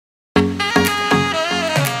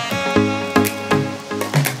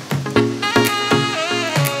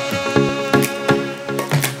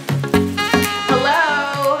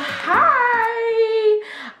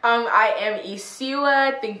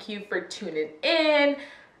Isiuwa. Thank you for tuning in.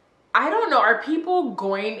 I don't know, are people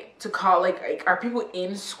going to college, like are people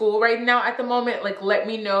in school right now at the moment? Like, let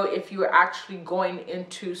me know if you are actually going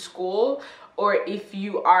into school or if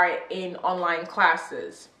you are in online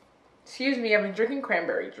classes. Excuse me, I've been drinking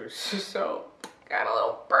cranberry juice, so got a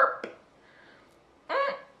little burp.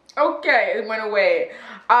 Okay, it went away.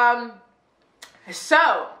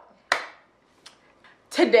 So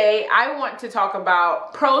today I want to talk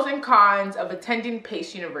about pros and cons of attending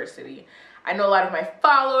Pace University. I know a lot of my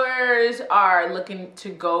followers are looking to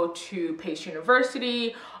go to Pace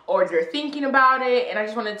University or they're thinking about it, and I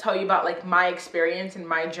just want to tell you about like my experience and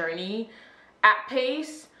my journey at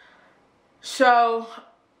Pace. So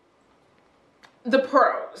the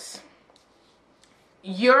pros.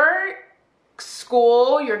 Your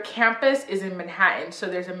school, your campus is in Manhattan. So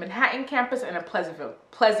there's a Manhattan campus and a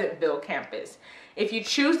Pleasantville campus. If you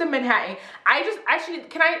choose the Manhattan, I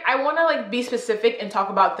want to like be specific and talk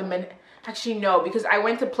about the actually no, because I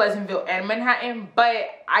went to Pleasantville and Manhattan, but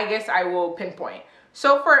I guess I will pinpoint.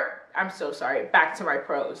 So I'm so sorry, back to my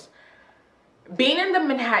pros. Being in the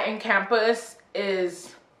Manhattan campus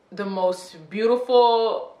is the most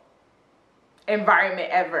beautiful environment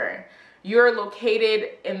ever. You're located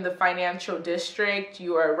in the financial district.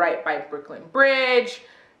 You are right by Brooklyn Bridge.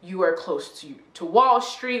 You are close to Wall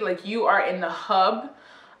Street. Like, you are in the hub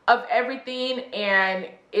of everything, and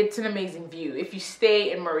it's an amazing view. If you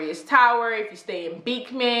stay in Maria's Tower, if you stay in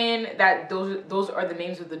Beekman, those are the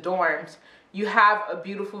names of the dorms, you have a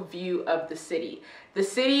beautiful view of the city. The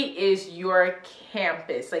city is your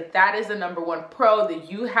campus. Like, that is the #1 pro,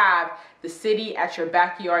 that you have the city at your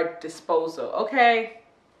backyard disposal, okay?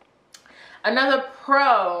 Another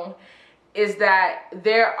pro is that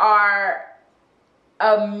there are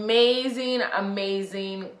amazing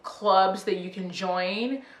clubs that you can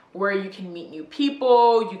join where you can meet new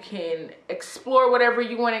people, you can explore whatever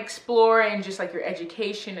you want to explore, and just like your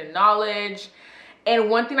education and knowledge. And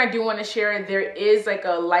one thing I do want to share, there is like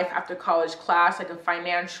a life after college class, like a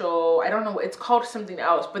financial, I don't know, it's called something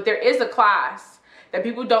else, but there is a class that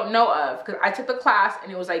people don't know of, because I took the class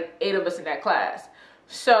and it was like 8 of us in that class.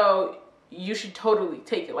 So you should totally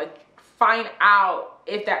take it. Like, find out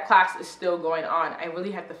if that class is still going on. I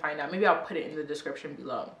really have to find out. Maybe I'll put it in the description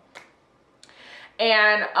below.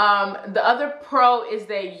 And the other pro is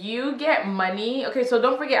that you get money. Okay, so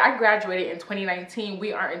don't forget, I graduated in 2019.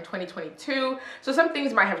 We are in 2022. So some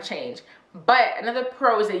things might have changed. But another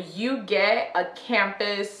pro is that you get a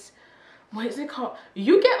campus, what is it called?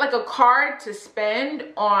 You get like a card to spend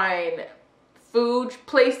on food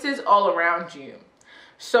places all around you.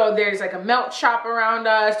 So there's like a melt shop around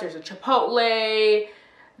us. There's a Chipotle.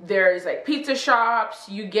 There's like pizza shops.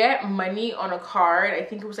 You get money on a card. I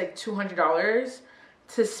think it was like $200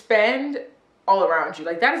 to spend all around you.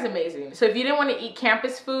 Like, that is amazing. So if you didn't want to eat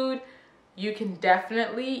campus food, you can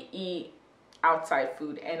definitely eat outside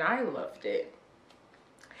food. And I loved it.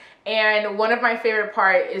 And one of my favorite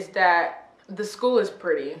part is that the school is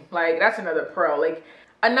pretty. Like, that's another pro. Like,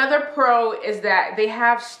 another pro is that they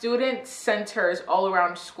have student centers all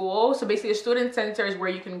around school. So basically, a student center is where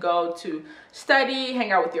you can go to study,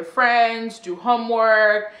 hang out with your friends, do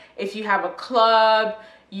homework. If you have a club,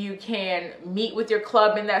 you can meet with your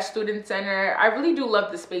club in that student center. I really do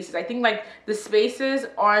love the spaces. I think like the spaces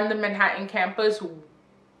on the Manhattan campus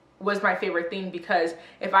was my favorite thing, because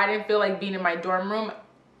if I didn't feel like being in my dorm room,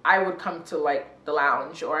 I would come to like the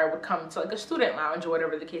lounge, or I would come to like a student lounge, or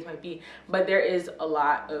whatever the case might be. But there is a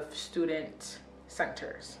lot of student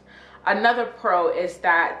centers. Another pro is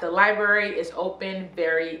that the library is open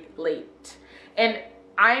very late. And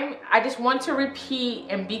I just want to repeat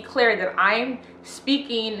and be clear that I'm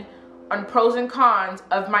speaking on pros and cons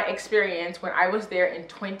of my experience when I was there in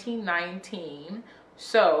 2019.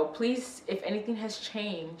 So please, if anything has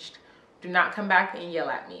changed, do not come back and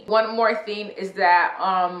yell at me. One more thing is that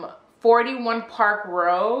 41 Park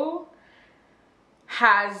Row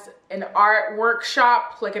has an art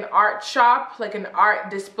workshop, like an art shop, like an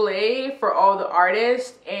art display for all the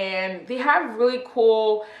artists. And they have really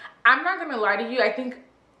cool, I'm not gonna lie to you, I think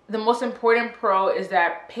the most important pro is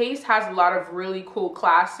that Pace has a lot of really cool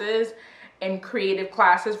classes and creative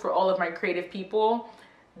classes for all of my creative people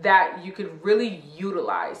that you could really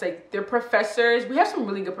utilize. Like, their professors, we have some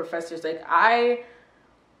really good professors. Like, I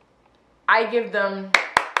give them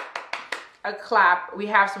a clap. We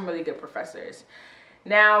have some really good professors.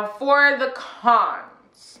 Now for the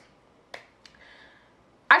cons.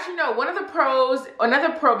 Actually, no, another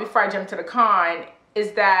pro before I jump to the con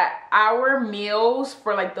is that our meals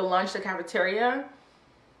for like the lunch, the cafeteria,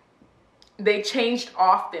 they changed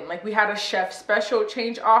often. Like, we had a chef special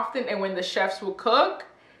change often, and when the chefs will cook,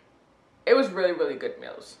 it was really, really good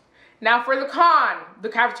meals. Now for the con, the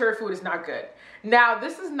cafeteria food is not good. Now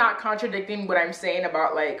this is not contradicting what I'm saying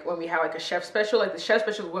about like when we had like a chef special. Like the chef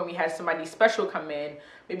special is when we had somebody special come in,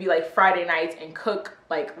 maybe like Friday nights, and cook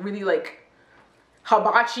like really like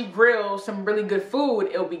hibachi grill some really good food.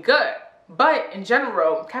 It'll be good. But in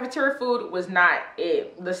general, cafeteria food was not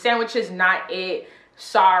it. The sandwiches, not it.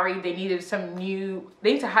 Sorry, they need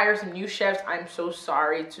to hire some new chefs. I'm so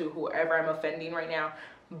sorry to whoever I'm offending right now,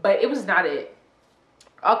 but it was not it.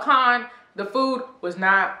 A con, the food was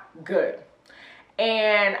not good.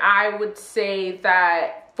 And I would say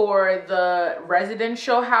that for the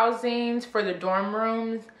residential housings, for the dorm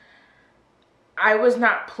rooms, I was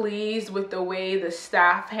not pleased with the way the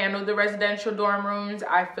staff handled the residential dorm rooms.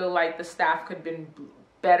 I feel like the staff could have been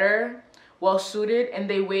better, well suited, and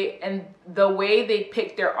the way they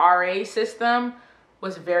picked their RA system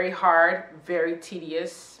was very hard, very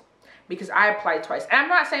tedious, because I applied twice. And I'm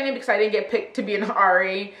not saying it because I didn't get picked to be an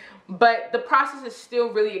RA, but the process is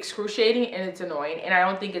still really excruciating and it's annoying, and I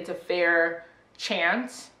don't think it's a fair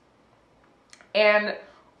chance. And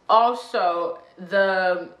also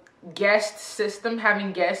the guest system,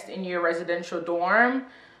 having guests in your residential dorm,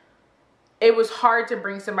 it was hard to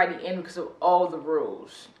bring somebody in because of all the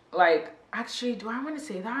rules. Like, actually, do I want to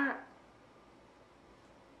say that?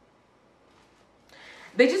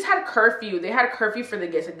 They just had a curfew. They had a curfew for the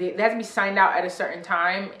guests. They had to be signed out at a certain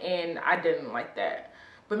time, and I didn't like that.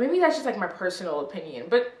 But maybe that's just like my personal opinion.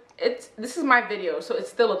 But this is my video, so it's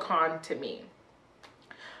still a con to me.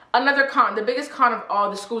 Another con, the biggest con of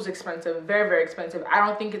all, the school's expensive, very, very expensive. I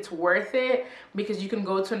don't think it's worth it because you can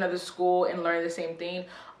go to another school and learn the same thing.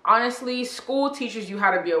 Honestly, school teaches you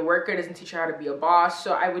how to be a worker, doesn't teach you how to be a boss.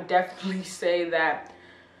 So I would definitely say that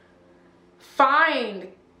find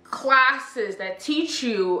classes that teach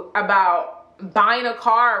you about buying a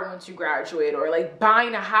car once you graduate, or like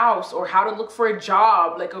buying a house, or how to look for a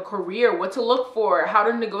job, like a career, what to look for, how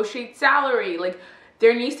to negotiate salary. Like,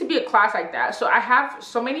 there needs to be a class like that. So I have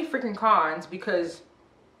so many freaking cons because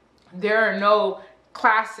there are no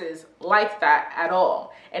classes like that at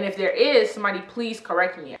all. And if there is, somebody please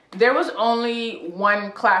correct me. There was only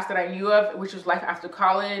one class that I knew of, which was Life After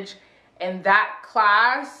College, and that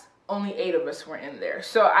class, only 8 of us were in there.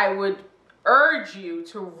 So I would urge you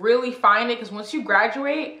to really find it, because once you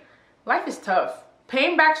graduate, life is tough.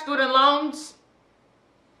 Paying back student loans,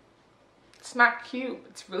 it's not cute.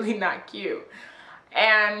 It's really not cute.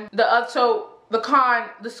 And so the con,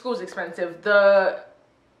 the school's expensive. The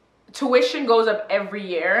tuition goes up every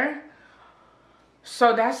year.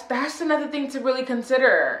 So that's another thing to really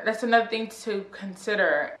consider. That's another thing to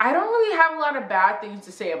consider. I don't really have a lot of bad things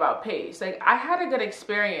to say about Pace. Like, I had a good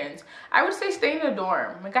experience. I would say stay in the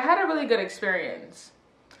dorm. Like, I had a really good experience.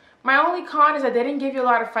 My only con is that they didn't give you a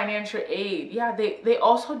lot of financial aid. Yeah, they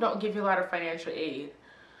also don't give you a lot of financial aid.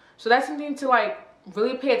 So that's something to like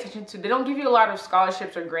really pay attention to. They don't give you a lot of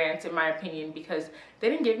scholarships or grants, in my opinion, because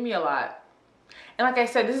they didn't give me a lot. And like I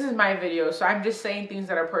said, this is my video, so I'm just saying things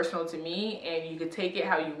that are personal to me, and you can take it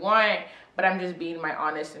how you want, but I'm just being my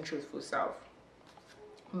honest and truthful self.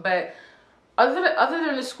 But other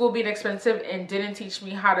than the school being expensive and didn't teach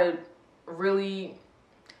me how to really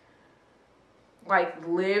like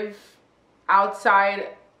live outside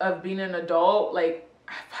of being an adult, like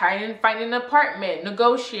finding an apartment,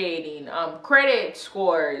 negotiating, credit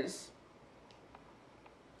scores,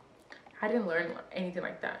 I didn't learn anything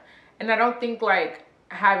like that. And I don't think like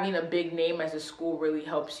having a big name as a school really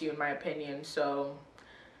helps you, in my opinion. So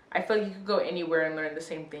I feel like you could go anywhere and learn the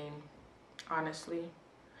same thing, honestly.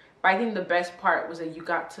 But I think the best part was that you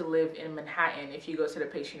got to live in Manhattan if you go to the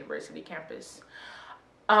Pace University campus.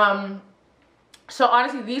 So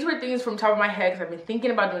honestly, these were things from the top of my head because I've been thinking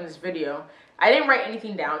about doing this video. I didn't write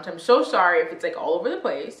anything down, so I'm so sorry if it's like all over the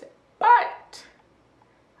place, but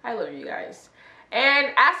I love you guys. And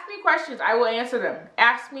ask me questions, I will answer them.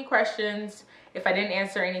 Ask me questions if I didn't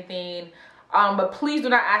answer anything. But please do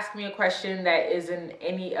not ask me a question that is in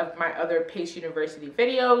any of my other Pace University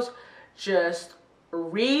videos. Just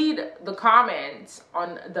read the comments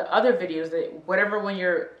on the other videos, that whatever one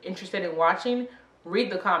you're interested in watching,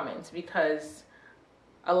 read the comments, because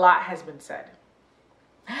a lot has been said.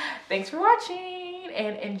 Thanks for watching,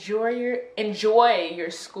 and enjoy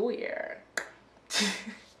your school year.